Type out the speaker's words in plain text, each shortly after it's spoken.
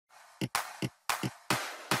This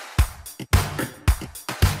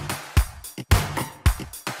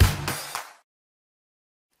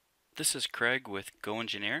is Kregg with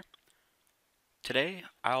GoEngineer. Today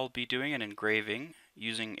I'll be doing an engraving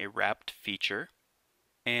using a wrapped feature,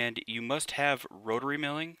 and you must have rotary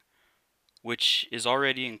milling, which is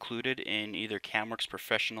already included in either CAMWorks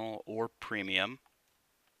Professional or Premium.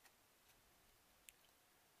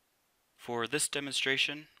 For this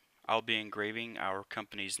demonstration, I'll be engraving our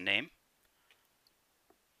company's name.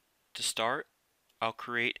 To start, I'll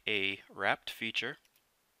create a wrapped feature.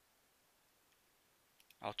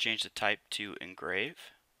 I'll change the type to engrave.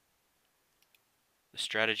 The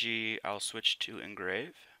strategy, I'll switch to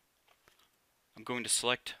engrave. I'm going to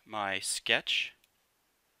select my sketch,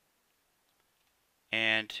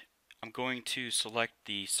 and I'm going to select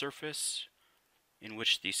the surface in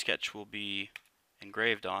which the sketch will be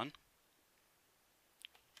engraved on.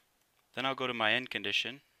 Then I'll go to my end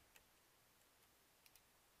condition.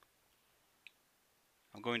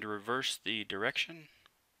 I'm going to reverse the direction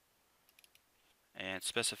and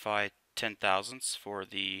specify 10 thousandths for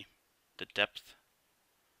the depth.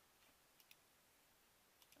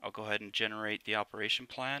 I'll go ahead and generate the operation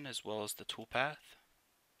plan as well as the toolpath,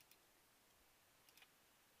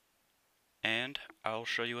 and I'll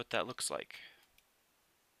show you what that looks like.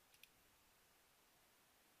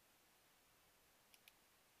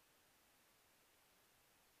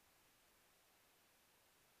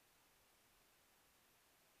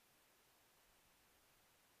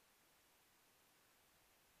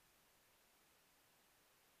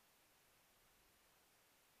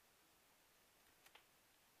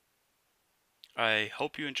 I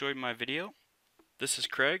hope you enjoyed my video. This is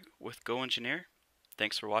Kregg with GoEngineer.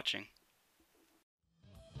 Thanks for watching.